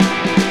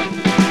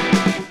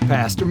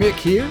Pastor Mick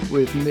here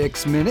with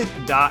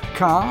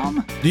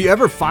MixMinute.com. Do you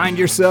ever find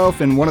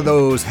yourself in one of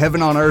those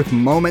heaven on earth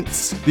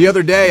moments? The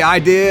other day I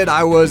did.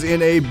 I was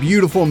in a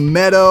beautiful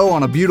meadow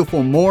on a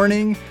beautiful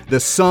morning. The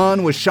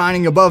sun was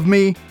shining above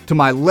me. To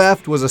my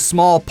left was a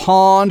small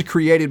pond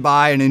created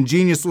by an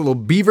ingenious little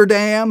beaver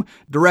dam.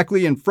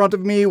 Directly in front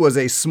of me was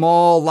a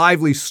small,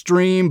 lively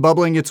stream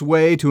bubbling its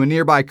way to a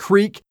nearby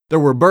creek. There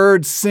were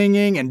birds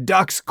singing and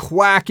ducks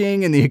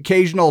quacking and the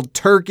occasional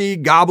turkey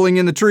gobbling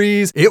in the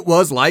trees. It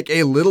was like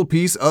a little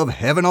piece of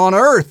heaven on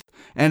earth.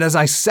 And as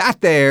I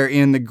sat there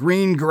in the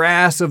green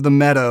grass of the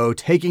meadow,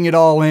 taking it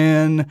all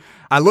in,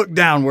 I looked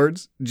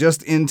downwards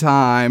just in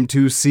time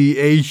to see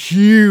a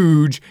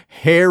huge,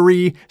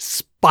 hairy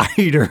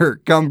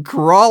spider come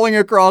crawling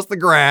across the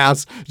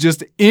grass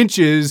just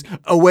inches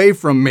away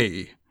from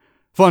me.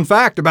 Fun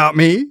fact about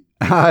me,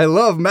 I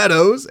love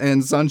meadows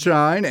and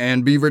sunshine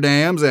and beaver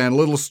dams and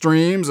little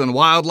streams and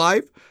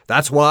wildlife.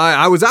 That's why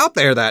I was out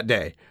there that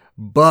day.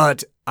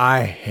 But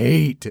I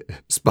hate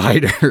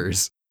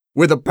spiders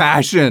with a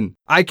passion.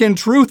 I can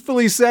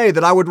truthfully say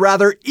that I would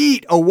rather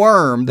eat a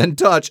worm than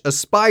touch a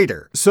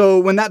spider. So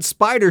when that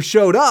spider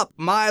showed up,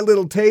 my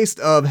little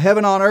taste of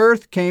heaven on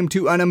earth came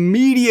to an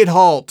immediate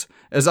halt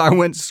as I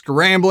went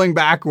scrambling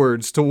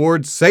backwards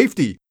towards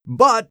safety.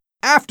 But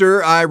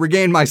after I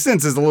regained my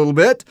senses a little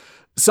bit,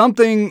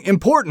 something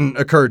important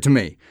occurred to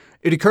me.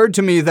 It occurred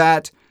to me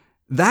that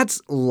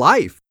that's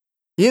life.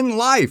 In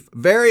life,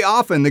 very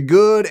often the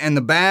good and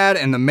the bad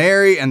and the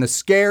merry and the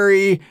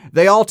scary,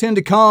 they all tend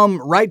to come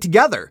right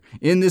together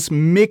in this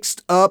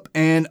mixed up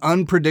and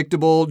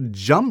unpredictable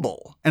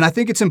jumble. And I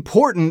think it's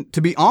important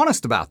to be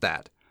honest about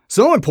that.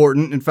 So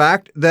important, in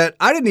fact, that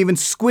I didn't even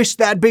squish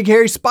that big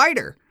hairy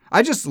spider.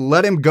 I just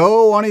let him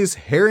go on his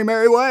hairy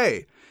merry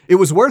way. It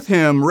was worth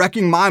him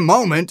wrecking my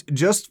moment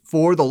just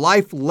for the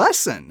life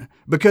lesson,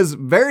 because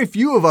very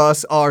few of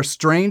us are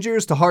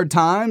strangers to hard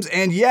times,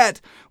 and yet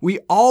we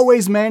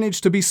always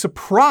manage to be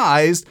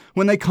surprised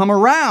when they come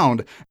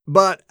around.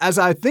 But as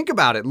I think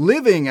about it,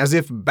 living as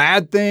if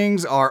bad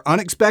things are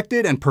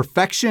unexpected and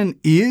perfection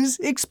is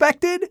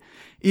expected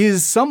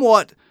is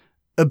somewhat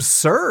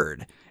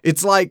absurd.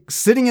 It's like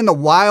sitting in the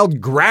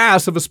wild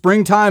grass of a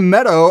springtime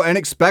meadow and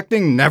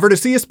expecting never to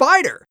see a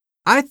spider.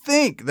 I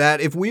think that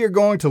if we are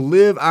going to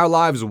live our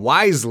lives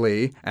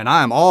wisely, and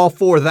I am all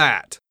for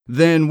that,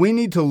 then we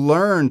need to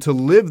learn to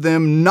live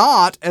them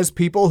not as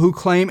people who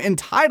claim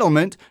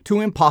entitlement to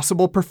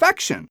impossible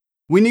perfection.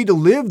 We need to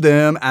live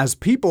them as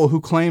people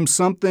who claim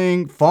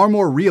something far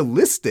more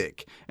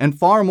realistic and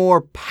far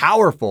more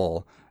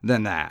powerful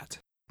than that.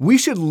 We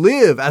should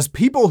live as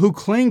people who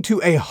cling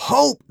to a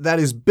hope that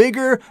is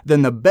bigger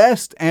than the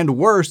best and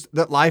worst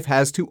that life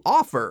has to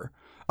offer.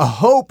 A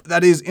hope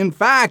that is, in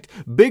fact,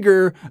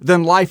 bigger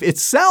than life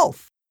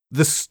itself.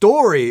 The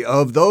story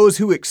of those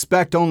who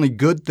expect only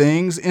good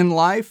things in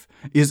life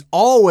is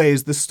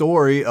always the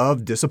story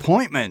of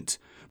disappointment.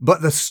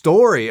 But the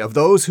story of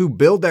those who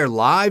build their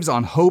lives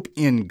on hope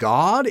in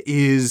God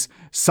is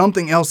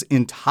something else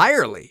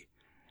entirely.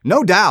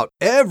 No doubt,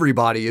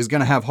 everybody is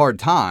going to have hard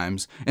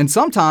times, and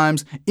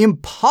sometimes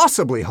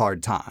impossibly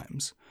hard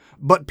times.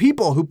 But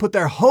people who put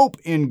their hope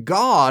in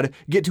God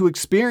get to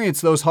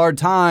experience those hard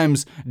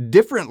times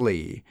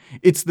differently.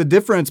 It's the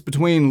difference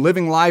between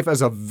living life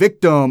as a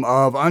victim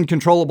of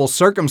uncontrollable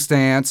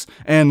circumstance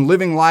and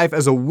living life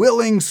as a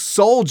willing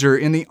soldier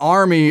in the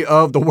army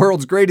of the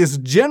world's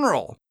greatest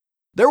general.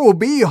 There will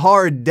be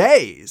hard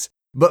days,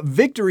 but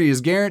victory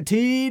is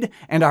guaranteed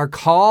and our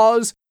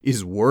cause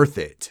is worth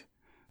it.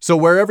 So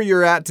wherever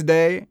you're at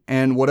today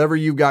and whatever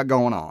you've got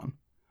going on,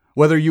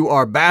 whether you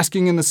are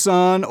basking in the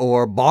sun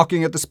or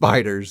balking at the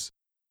spiders,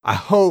 I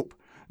hope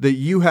that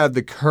you have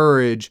the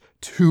courage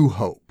to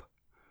hope.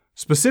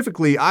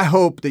 Specifically, I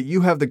hope that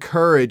you have the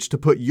courage to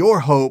put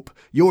your hope,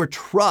 your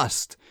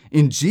trust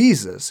in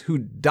Jesus, who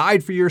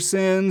died for your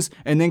sins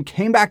and then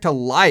came back to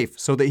life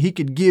so that he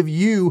could give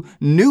you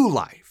new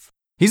life.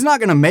 He's not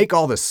going to make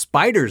all the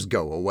spiders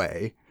go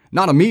away,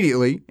 not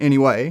immediately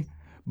anyway,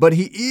 but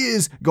he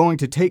is going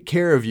to take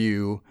care of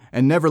you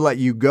and never let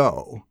you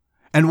go.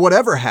 And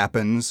whatever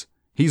happens,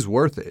 he's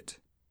worth it.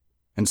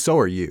 And so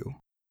are you.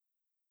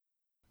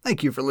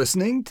 Thank you for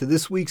listening to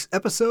this week's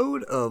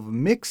episode of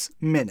Mix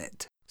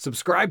Minute.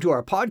 Subscribe to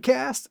our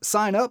podcast,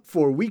 sign up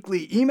for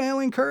weekly email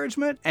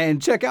encouragement, and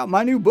check out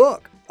my new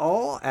book,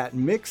 all at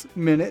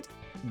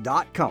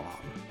MixMinute.com.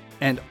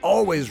 And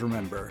always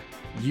remember,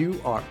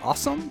 you are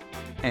awesome,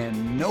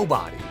 and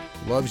nobody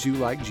loves you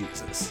like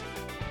Jesus.